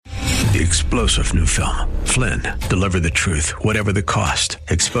The explosive new film, Flynn, deliver the truth, whatever the cost,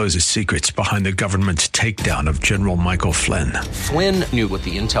 exposes secrets behind the government's takedown of General Michael Flynn. Flynn knew what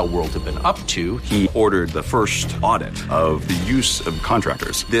the intel world had been up to. He ordered the first audit of the use of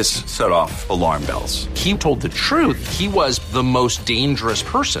contractors. This set off alarm bells. He told the truth. He was the most dangerous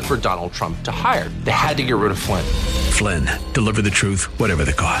person for Donald Trump to hire. They had to get rid of Flynn. Flynn, deliver the truth, whatever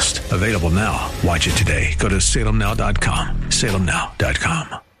the cost. Available now. Watch it today. Go to salemnow.com.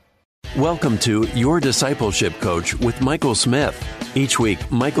 salemnow.com. Welcome to Your Discipleship Coach with Michael Smith. Each week,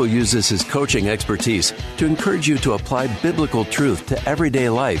 Michael uses his coaching expertise to encourage you to apply biblical truth to everyday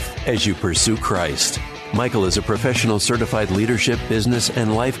life as you pursue Christ. Michael is a professional certified leadership, business,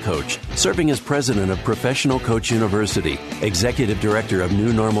 and life coach, serving as president of Professional Coach University, executive director of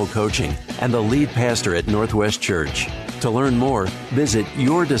New Normal Coaching, and the lead pastor at Northwest Church. To learn more, visit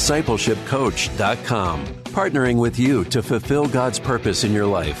yourdiscipleshipcoach.com, partnering with you to fulfill God's purpose in your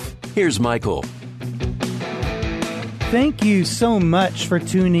life. Here's Michael. Thank you so much for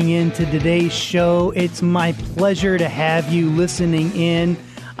tuning in to today's show. It's my pleasure to have you listening in.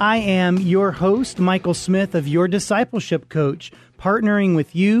 I am your host, Michael Smith of Your Discipleship Coach, partnering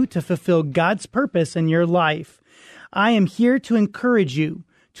with you to fulfill God's purpose in your life. I am here to encourage you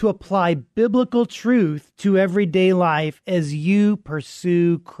to apply biblical truth to everyday life as you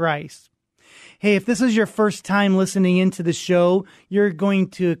pursue Christ. Hey, if this is your first time listening into the show, you're going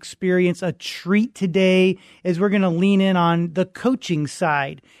to experience a treat today as we're going to lean in on the coaching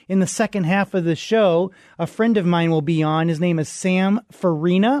side. In the second half of the show, a friend of mine will be on. His name is Sam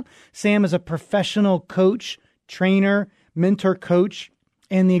Farina. Sam is a professional coach, trainer, mentor coach,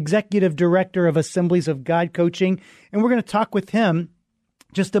 and the executive director of Assemblies of God Coaching. And we're going to talk with him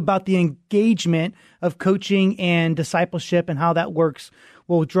just about the engagement of coaching and discipleship and how that works.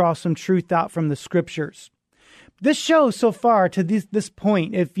 We'll draw some truth out from the scriptures. This show so far to this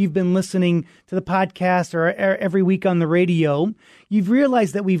point, if you've been listening to the podcast or every week on the radio, you've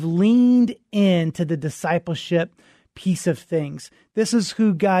realized that we've leaned into the discipleship piece of things. This is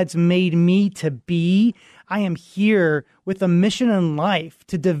who God's made me to be. I am here with a mission in life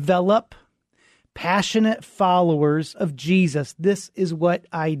to develop passionate followers of Jesus. This is what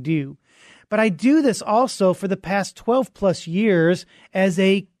I do. But I do this also for the past 12 plus years as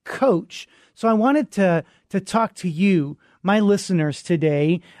a coach. So I wanted to talk to you, my listeners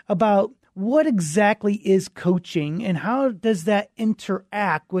today, about what exactly is coaching and how does that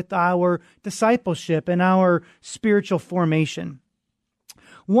interact with our discipleship and our spiritual formation.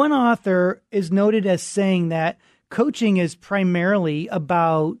 One author is noted as saying that coaching is primarily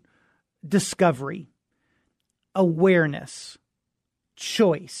about discovery, awareness,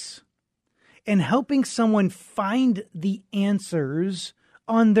 choice, and helping someone find the answers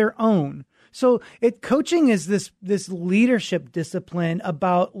on their own. So coaching is this leadership discipline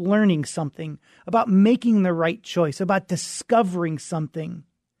about learning something, about making the right choice, about discovering something.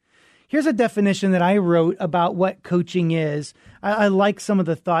 Here's a definition that I wrote about what coaching is. I like some of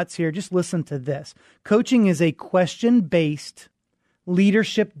the thoughts here. Just listen to this. Coaching is a question-based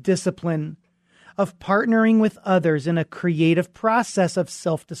leadership discipline of partnering with others in a creative process of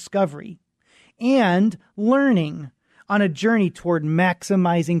self-discovery and learning on a journey toward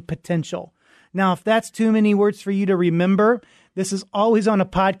maximizing potential. Now, if that's too many words for you to remember, this is always on a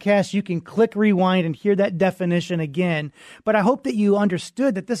podcast. You can click rewind and hear that definition again. But I hope that you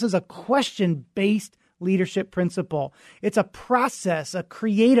understood that this is a question-based leadership principle. It's a process, a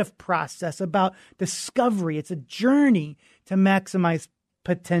creative process about discovery. It's a journey to maximize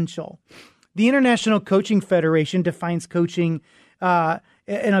potential. The International Coaching Federation defines coaching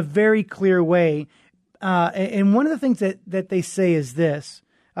in a very clear way. And one of the things that they say is this.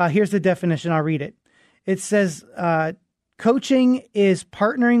 Here's the definition. I'll read it. It says, coaching is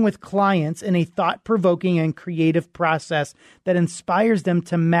partnering with clients in a thought-provoking and creative process that inspires them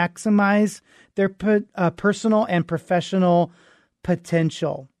to maximize their personal and professional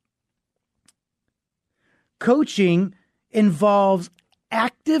potential. Coaching involves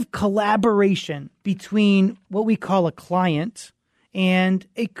active collaboration between what we call a client and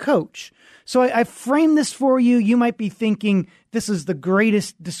a coach. So I framed this for you. You might be thinking, this is the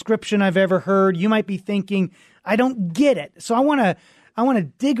greatest description I've ever heard. You might be thinking, I don't get it. So I want to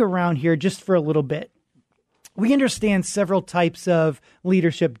dig around here just for a little bit. We understand several types of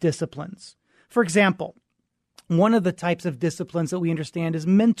leadership disciplines. For example, one of the types of disciplines that we understand is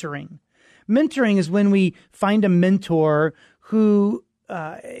mentoring. Mentoring is when we find a mentor who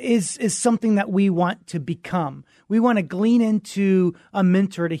is something that we want to become. We want to glean into a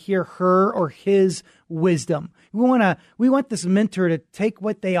mentor to hear her or his wisdom. We want this mentor to take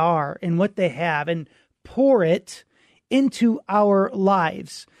what they are and what they have and pour it into our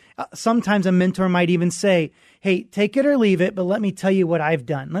lives. Sometimes a mentor might even say, hey, take it or leave it, but let me tell you what I've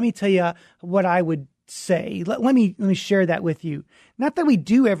done. Let me tell you what I would say. Let me share that with you. Not that we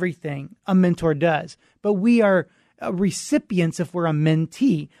do everything a mentor does, but we are recipients if we're a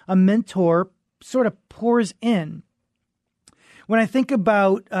mentee. A mentor sort of pours in. When I think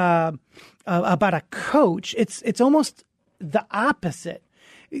about a coach, it's almost the opposite.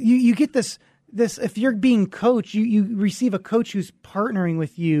 You get this if you're being coached, you receive a coach who's partnering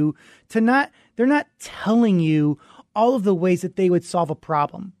with you they're not telling you all of the ways that they would solve a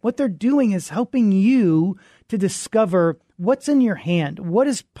problem. What they're doing is helping you to discover what's in your hand, what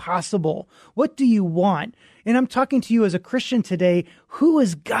is possible, what do you want? And I'm talking to you as a Christian today. Who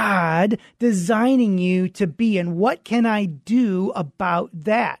is God designing you to be, and what can I do about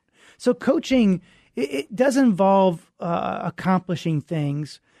that? So coaching, it does involve accomplishing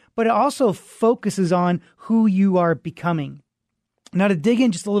things, but it also focuses on who you are becoming. Now, to dig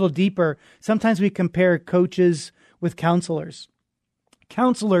in just a little deeper, sometimes we compare coaches with counselors.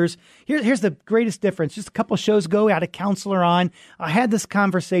 Counselors, here's the greatest difference. Just a couple shows ago, I had a counselor on. I had this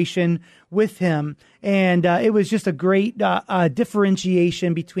conversation with him, and it was just a great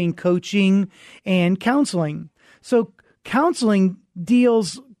differentiation between coaching and counseling. So counseling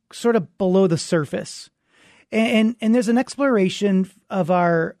deals sort of below the surface. And there's an exploration of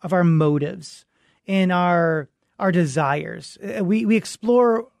our motives and our desires. We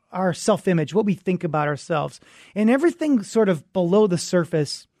explore our self-image, what we think about ourselves. And everything sort of below the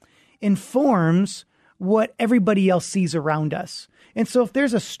surface informs what everybody else sees around us. And so if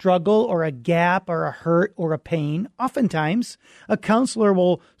there's a struggle or a gap or a hurt or a pain, oftentimes a counselor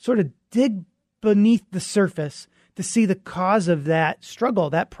will sort of dig beneath the surface to see the cause of that struggle,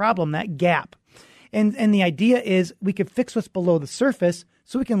 that problem, that gap. And the idea is we could fix what's below the surface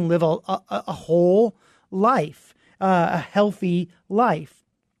so we can live a whole life, a healthy life.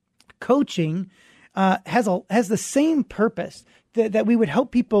 Coaching has the same purpose that we would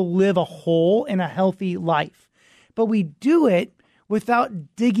help people live a whole and a healthy life, but we do it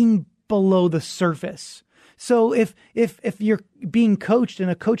without digging below the surface. So if you're being coached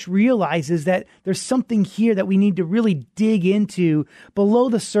and a coach realizes that there's something here that we need to really dig into below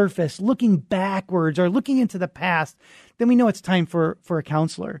the surface, looking backwards or looking into the past, then we know it's time for a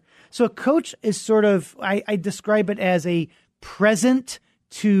counselor. So a coach is sort of, I describe it as a present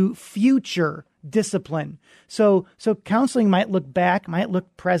to future discipline. So counseling might look back, might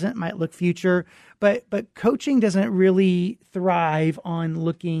look present, might look future, but coaching doesn't really thrive on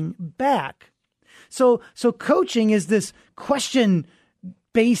looking back. So coaching is this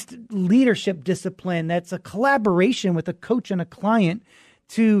question-based leadership discipline that's a collaboration with a coach and a client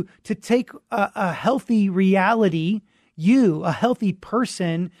to take a healthy reality, a healthy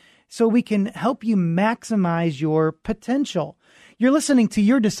person, so we can help you maximize your potential. You're listening to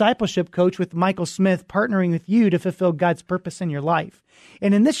Your Discipleship Coach with Michael Smith, partnering with you to fulfill God's purpose in your life.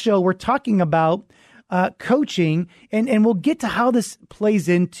 And in this show, we're talking about coaching, and we'll get to how this plays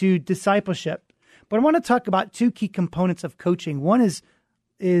into discipleship. But I want to talk about two key components of coaching. One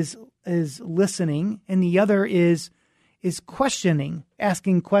is listening, and the other is questioning,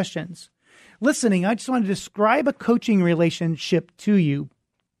 asking questions. Listening, I just want to describe a coaching relationship to you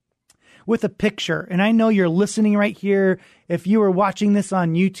with a picture. And I know you're listening right here. If you were watching this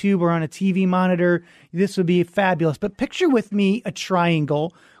on YouTube or on a TV monitor, this would be fabulous. But picture with me a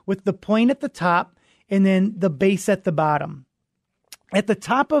triangle with the point at the top and then the base at the bottom. At the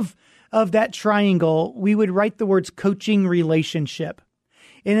top of that triangle, we would write the words coaching relationship.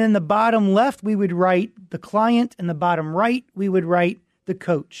 And in the bottom left, we would write the client. And the bottom right, we would write the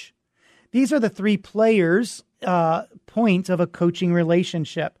coach. These are the three players, points of a coaching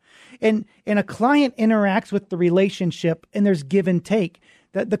relationship. And a client interacts with the relationship, and there's give and take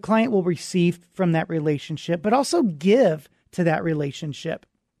that the client will receive from that relationship, but also give to that relationship.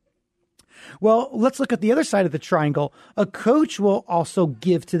 Well, let's look at the other side of the triangle. A coach will also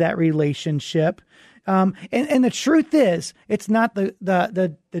give to that relationship. And the truth is, it's not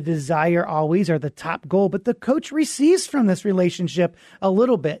the desire always or the top goal, but the coach receives from this relationship a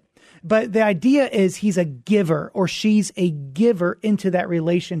little bit. But the idea is he's a giver or she's a giver into that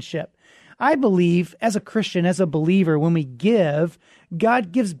relationship. I believe as a Christian, as a believer, when we give,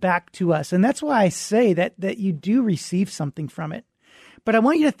 God gives back to us. And that's why I say that you do receive something from it. But I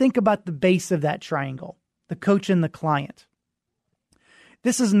want you to think about the base of that triangle, the coach and the client.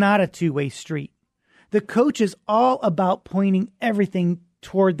 This is not a two-way street. The coach is all about pointing everything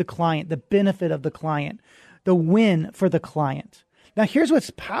toward the client, the benefit of the client, the win for the client. Now, here's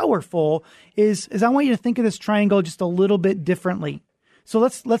what's powerful is I want you to think of this triangle just a little bit differently. So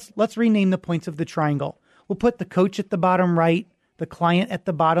let's rename the points of the triangle. We'll put the coach at the bottom right, the client at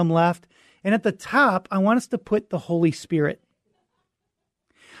the bottom left, and at the top, I want us to put the Holy Spirit.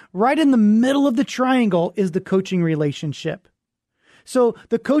 Right in the middle of the triangle is the coaching relationship. So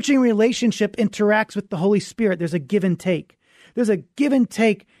the coaching relationship interacts with the Holy Spirit. There's a give and take. There's a give and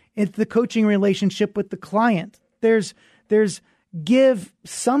take in the coaching relationship with the client. There's give,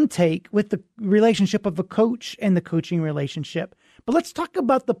 some take with the relationship of a coach and the coaching relationship. But let's talk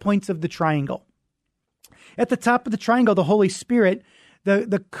about the points of the triangle. At the top of the triangle, the Holy Spirit,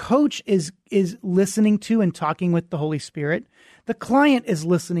 the coach is listening to and talking with the Holy Spirit. The client is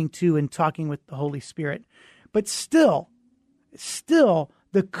listening to and talking with the Holy Spirit. But still,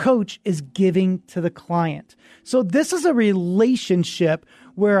 the coach is giving to the client. So this is a relationship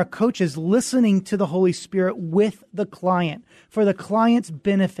where a coach is listening to the Holy Spirit with the client for the client's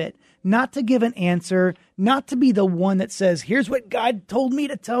benefit, not to give an answer, not to be the one that says, here's what God told me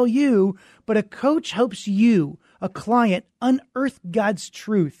to tell you, but a coach helps you, a client, unearth God's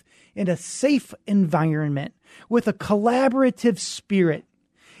truth in a safe environment with a collaborative spirit.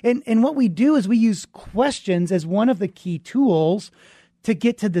 And what we do is we use questions as one of the key tools to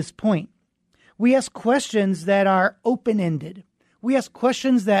get to this point. We ask questions that are open-ended. We ask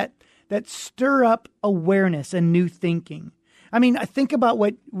questions that stir up awareness and new thinking. I mean, I think about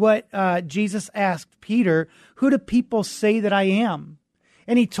what Jesus asked Peter, who do people say that I am?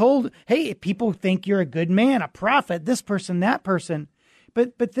 And he told, hey, people think you're a good man, a prophet, this person, that person.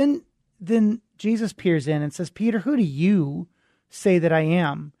 But then Jesus peers in and says, Peter, who do you say that I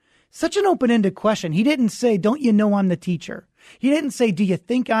am? Such an open-ended question. He didn't say, don't you know I'm the teacher? He didn't say, do you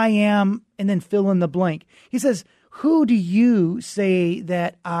think I am? And then fill in the blank. He says, who do you say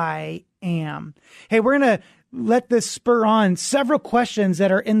that I am? Hey, we're going to let this spur on several questions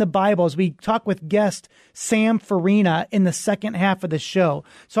that are in the Bible as we talk with guest Sam Farina in the second half of the show.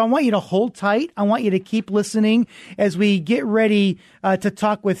 So I want you to hold tight. I want you to keep listening as we get ready to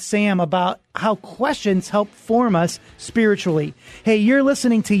talk with Sam about how questions help form us spiritually. Hey, you're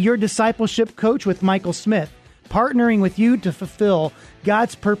listening to Your Discipleship Coach with Michael Smith, partnering with you to fulfill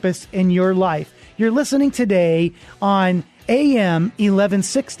God's purpose in your life. You're listening today on AM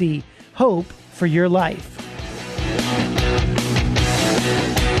 1160, Hope for Your Life.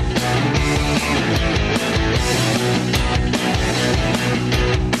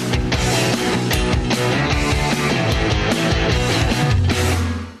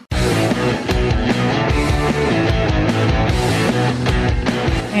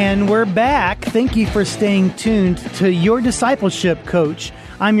 And we're back. Thank you for staying tuned to Your Discipleship Coach.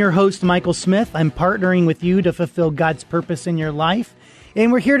 I'm your host, Michael Smith. I'm partnering with you to fulfill God's purpose in your life.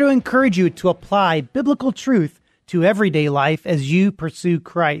 And we're here to encourage you to apply biblical truth to everyday life as you pursue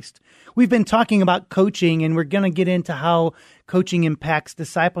Christ. We've been talking about coaching, and we're going to get into how coaching impacts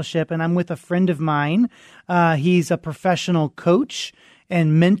discipleship. And I'm with a friend of mine. He's a professional coach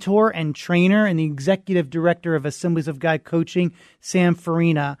and mentor and trainer and the executive director of Assemblies of God Coaching, Sam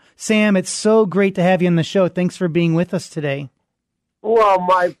Farina. Sam, it's so great to have you on the show. Thanks for being with us today. Well,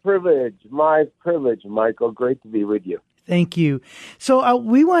 my privilege, Michael. Great to be with you. Thank you. So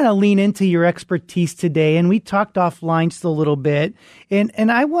we want to lean into your expertise today, and we talked offline just a little bit, and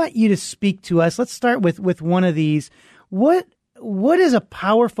I want you to speak to us. Let's start with one of these. What is a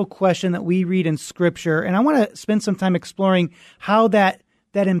powerful question that we read in Scripture? And I want to spend some time exploring how that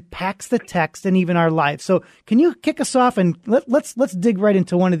impacts the text and even our lives. So can you kick us off and let's dig right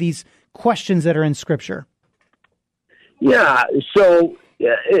into one of these questions that are in Scripture? Yeah. So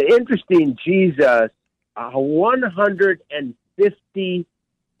interesting. Jesus, 150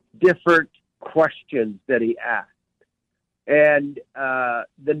 different questions that he asked, and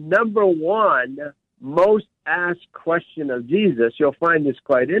the number one most asked question of Jesus, you'll find this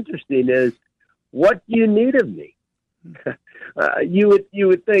quite interesting, is, what do you need of me? You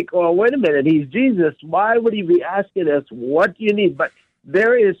would think, well, wait a minute, he's Jesus. Why would he be asking us, what do you need? But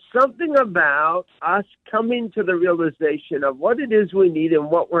there is something about us coming to the realization of what it is we need and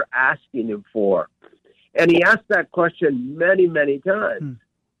what we're asking him for. And he asked that question many, many times.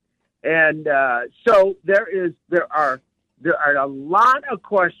 And so there are a lot of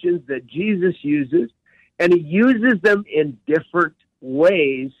questions that Jesus uses, and he uses them in different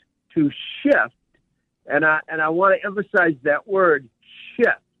ways to shift. And I want to emphasize that word,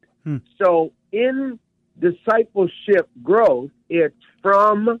 shift. So in discipleship growth, it's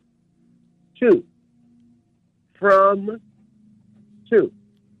from to.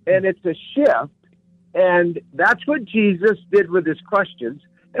 And it's a shift. And that's what Jesus did with his questions.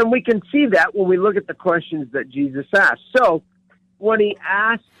 And we can see that when we look at the questions that Jesus asked. So when he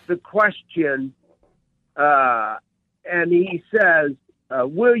asked the question, and he says,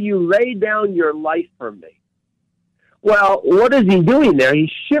 will you lay down your life for me? Well, what is he doing there?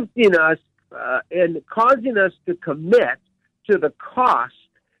 He's shifting us and causing us to commit to the cost.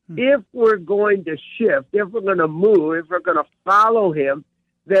 If we're going to shift, if we're going to move, if we're going to follow him,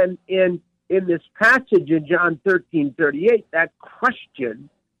 then in this passage in John 13:38, that question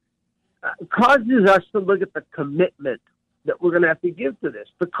causes us to look at the commitment that we're going to have to give to this,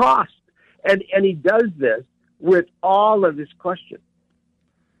 the cost. And he does this with all of his questions.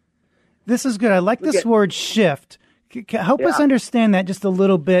 This is good. I like this word shift. Help us understand that just a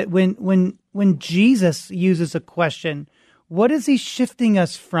little bit. When Jesus uses a question, what is he shifting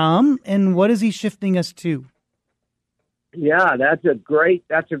us from, and what is he shifting us to? Yeah, that's a great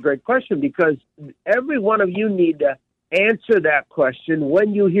question, because every one of you need to answer that question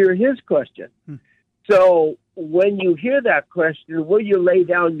when you hear his question. So when you hear that question, will you lay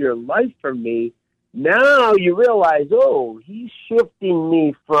down your life for me? Now you realize, he's shifting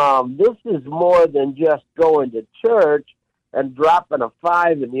me from, this is more than just going to church and dropping a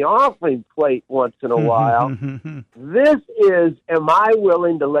 5 in the offering plate once in a while. This is, am I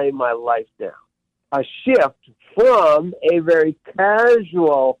willing to lay my life down? A shift from a very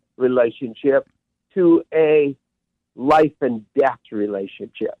casual relationship to a life and death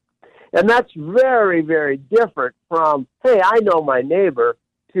relationship. And that's very, very different from, hey, I know my neighbor,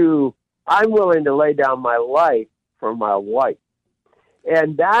 to I'm willing to lay down my life for my wife.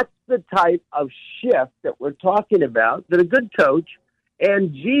 And that's the type of shift that we're talking about, that a good coach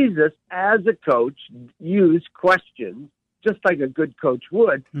and Jesus as a coach use questions, just like a good coach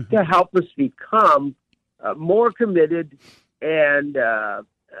would, to help us become more committed. And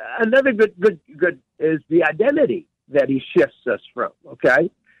another good is the identity that he shifts us from,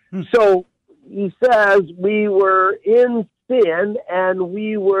 okay? So he says we were in sin and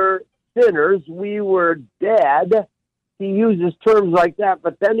we were sinners, we were dead. He uses terms like that,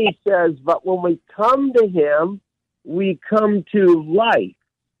 but then he says, but when we come to him, we come to life.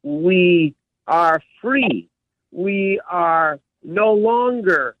 We are free. We are no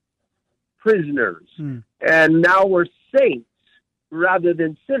longer prisoners. And now we're saints rather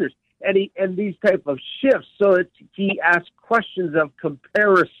than sinners. And these type of shifts, so he asks questions of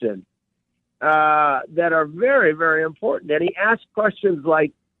comparison that are very, very important. And he asks questions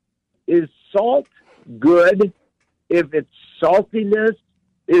like, is salt good if its saltiness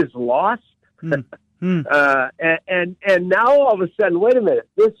is lost? And now all of a sudden, wait a minute,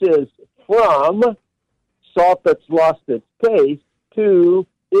 this is from salt that's lost its taste to,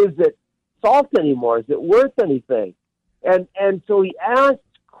 is it salt anymore? Is it worth anything? And so he asks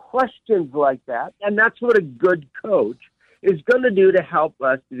questions like that, and that's what a good coach is going to do to help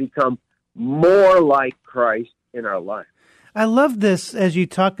us to become more like Christ in our life. I love this as you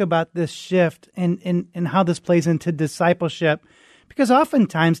talk about this shift and how this plays into discipleship, because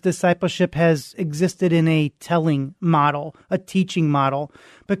oftentimes discipleship has existed in a telling model, a teaching model.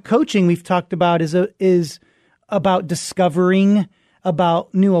 But coaching, we've talked about, is about discovering,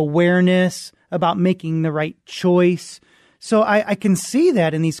 about new awareness, about making the right choice. So I can see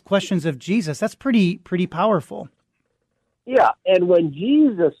that in these questions of Jesus. That's pretty powerful. Yeah, and when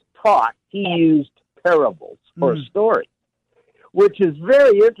Jesus taught, he used parables or stories, which is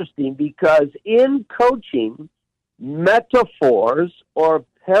very interesting because in coaching, metaphors or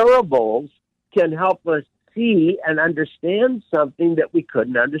parables can help us see and understand something that we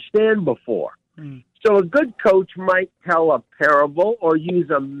couldn't understand before. So a good coach might tell a parable or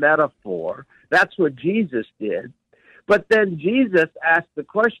use a metaphor. That's what Jesus did. But then Jesus asked the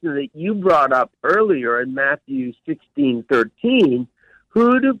question that you brought up earlier in Matthew 16:13,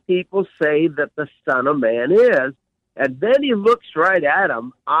 who do people say that the Son of Man is? And then he looks right at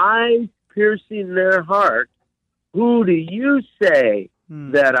them, eyes piercing their heart. Who do you say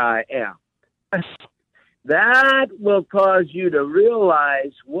that I am? That will cause you to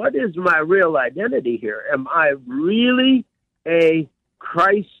realize, what is my real identity here? Am I really a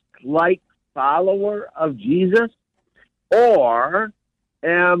Christ-like follower of Jesus? Or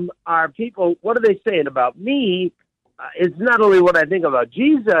are people, what are they saying about me? It's not only what I think about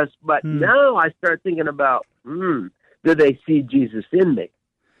Jesus, but now I start thinking about, do they see Jesus in me?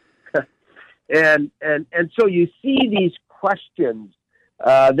 and so you see these questions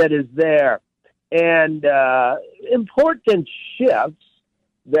that is there, and important shifts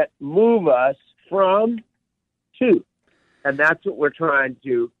that move us from to, and that's what we're trying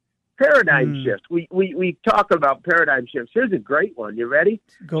to. Paradigm shifts. We talk about paradigm shifts. Here's a great one. You ready?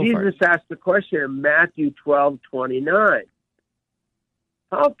 Jesus asked the question in Matthew 12:29.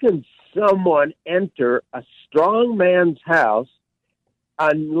 How can someone enter a strong man's house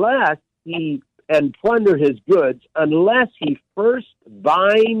and plunder his goods unless he first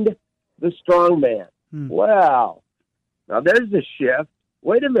bind the strong man? Well, Now, there's the shift.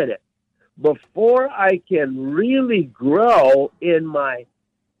 Wait a minute. Before I can really grow in my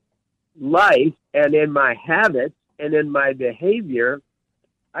life and in my habits and in my behavior,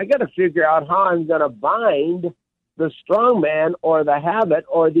 I got to figure out how I'm going to bind the strong man or the habit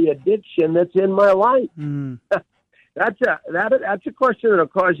or the addiction that's in my life. That's a question that'll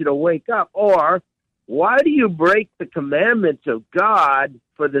cause you to wake up. Or, why do you break the commandments of God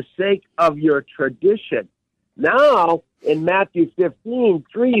for the sake of your tradition? Now, in Matthew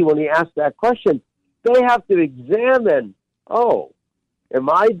 15:3, when he asked that question, they have to examine, am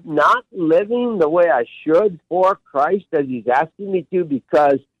I not living the way I should for Christ as he's asking me to,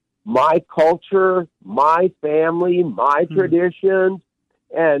 because my culture, my family, my traditions,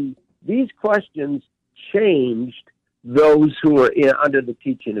 and these questions changed those who were under the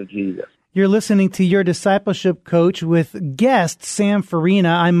teaching of Jesus. You're listening to Your Discipleship Coach with guest Sam Farina.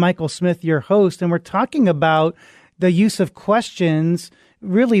 I'm Michael Smith, your host, and we're talking about the use of questions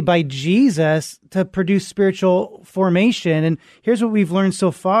really by Jesus to produce spiritual formation. And here's what we've learned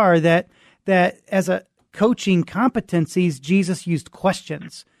so far, that as a coaching competencies, Jesus used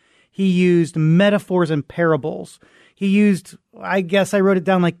questions. He used metaphors and parables. He used, I guess I wrote it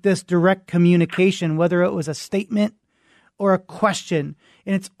down like this, direct communication, whether it was a statement or a question.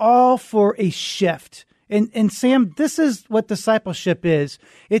 And it's all for a shift. And Sam, this is what discipleship is.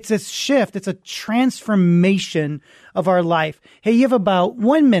 It's a shift. It's a transformation of our life. Hey, you have about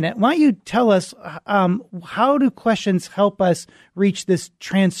 1 minute. Why don't you tell us how do questions help us reach this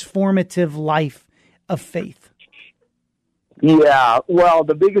transformative life of faith? Yeah, well,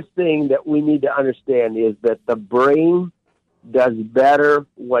 the biggest thing that we need to understand is that the brain does better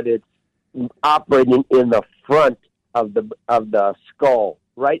when it's operating in the front of the skull,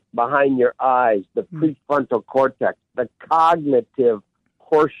 right behind your eyes, the prefrontal cortex, the cognitive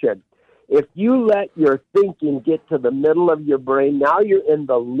portion. If you let your thinking get to the middle of your brain, now you're in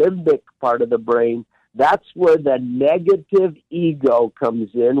the limbic part of the brain. That's where the negative ego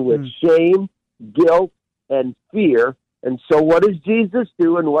comes in with shame, guilt, and fear. And so what does Jesus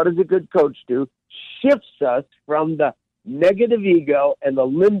do, and what does a good coach do? Shifts us from the negative ego and the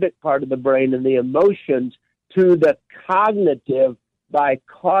limbic part of the brain and the emotions to the cognitive by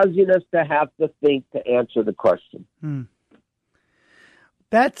causing us to have to think to answer the question.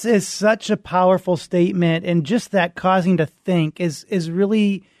 That is such a powerful statement. And just that causing to think is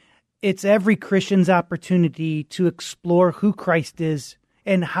really, it's every Christian's opportunity to explore who Christ is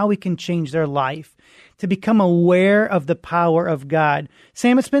and how he can change their life, to become aware of the power of God.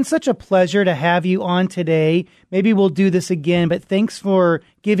 Sam, it's been such a pleasure to have you on today. Maybe we'll do this again, but thanks for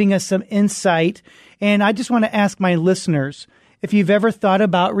giving us some insight. And I just want to ask my listeners, if you've ever thought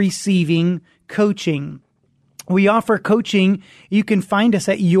about receiving coaching. We offer coaching. You can find us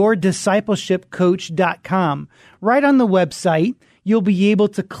at yourdiscipleshipcoach.com. Right on the website, you'll be able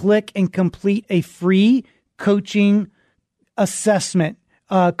to click and complete a free coaching assessment.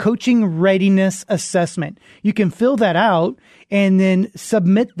 Coaching readiness assessment. You can fill that out and then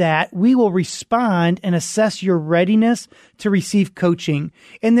submit that. We will respond and assess your readiness to receive coaching.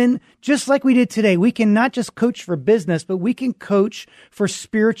 And then just like we did today, we can not just coach for business, but we can coach for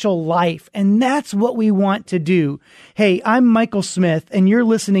spiritual life. And that's what we want to do. Hey, I'm Michael Smith, and you're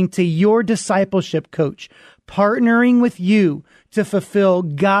listening to Your Discipleship Coach, partnering with you to fulfill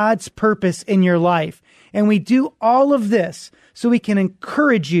God's purpose in your life. And we do all of this so we can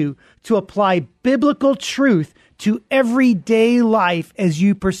encourage you to apply biblical truth to everyday life as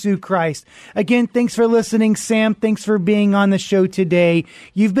you pursue Christ. Again, thanks for listening. Sam, thanks for being on the show today.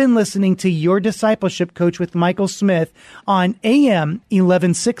 You've been listening to Your Discipleship Coach with Michael Smith on AM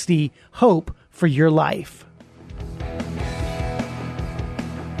 1160, Hope for Your Life.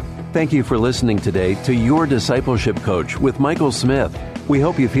 Thank you for listening today to Your Discipleship Coach with Michael Smith. We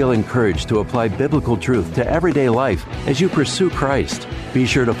hope you feel encouraged to apply biblical truth to everyday life as you pursue Christ. Be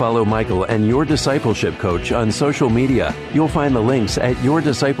sure to follow Michael and Your Discipleship Coach on social media. You'll find the links at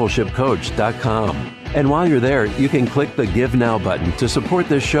yourdiscipleshipcoach.com. And while you're there, you can click the Give Now button to support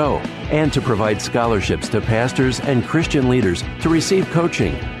this show and to provide scholarships to pastors and Christian leaders to receive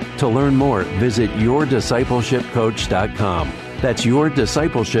coaching. To learn more, visit yourdiscipleshipcoach.com. That's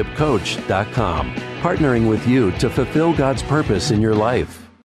yourdiscipleshipcoach.com. Partnering with you to fulfill God's purpose in your life.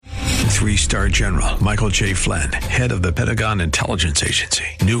 3-star General Michael J. Flynn, head of the Pentagon Intelligence Agency,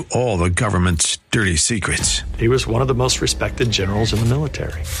 knew all the government's dirty secrets. He was one of the most respected generals in the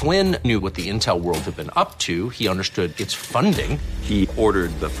military. Flynn knew what the intel world had been up to. He understood its funding. He ordered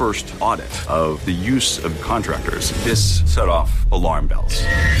the first audit of the use of contractors. This set off alarm bells.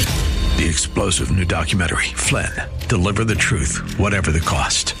 The explosive new documentary, Flynn, deliver the truth, whatever the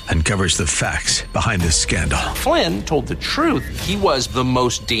cost, and covers the facts behind the scandal. Flynn told the truth. He was the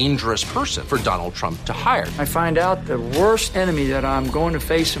most dangerous person for Donald Trump to hire. I find out the worst enemy that I'm going to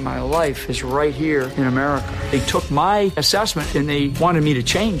face in my life is right here in America. They took my assessment and they wanted me to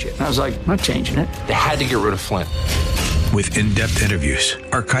change it. And I was like, I'm not changing it. They had to get rid of Flynn. With in-depth interviews,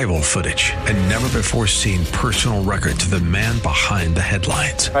 archival footage, and never-before-seen personal records of the man behind the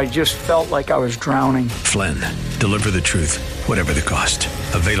headlines. I just felt like I was drowning. Flynn, deliver the truth, whatever the cost.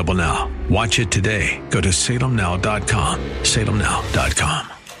 Available now. Watch it today. Go to salemnow.com.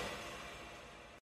 salemnow.com.